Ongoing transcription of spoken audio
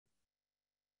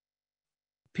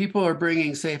people are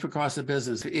bringing SAFe across the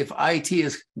business. If IT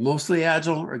is mostly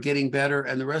agile or getting better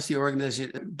and the rest of the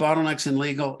organization, bottlenecks in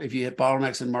legal, if you hit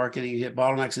bottlenecks in marketing, you hit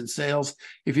bottlenecks in sales.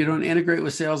 If you don't integrate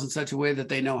with sales in such a way that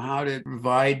they know how to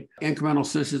provide incremental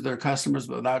solutions to their customers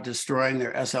without destroying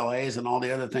their SLAs and all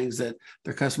the other things that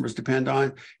their customers depend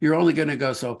on, you're only going to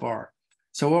go so far.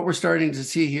 So what we're starting to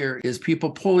see here is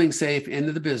people pulling SAFe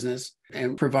into the business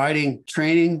and providing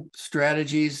training,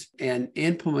 strategies, and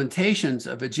implementations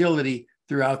of agility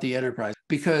throughout the enterprise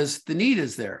because the need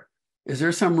is there. Is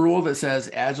there some rule that says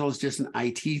Agile is just an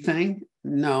IT thing?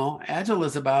 No, Agile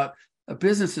is about a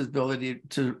business's ability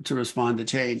to respond to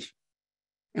change.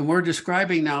 And we're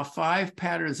describing now 5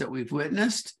 patterns that we've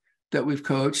witnessed, that we've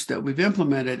coached, that we've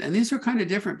implemented. And these are kind of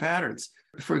different patterns.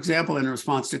 For example, in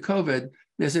response to COVID,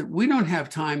 they said, we don't have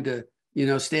time to,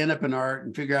 stand up an art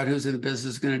and figure out who's in the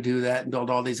business going to do that and build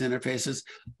all these interfaces.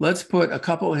 Let's put a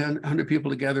couple hundred people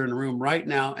together in a room right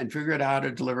now and figure out how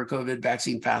to deliver COVID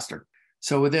vaccine faster.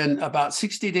 So within about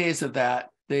 60 days of that,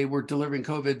 they were delivering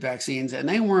COVID vaccines and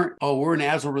they weren't, we're an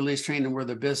Agile release train and we're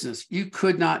the business. You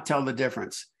could not tell the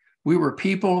difference. We were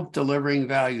people delivering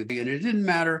value. And it didn't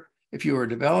matter if you were a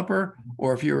developer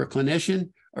or if you were a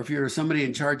clinician or if you were somebody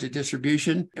in charge of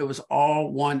distribution, it was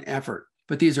all one effort.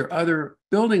 But these are other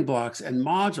building blocks and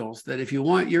modules that if you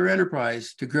want your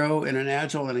enterprise to grow in an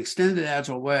agile and extended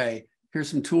agile way, here's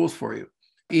some tools for you.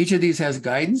 Each of these has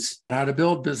guidance on how to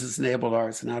build business-enabled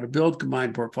arts and how to build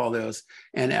combined portfolios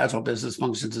and agile business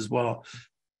functions as well.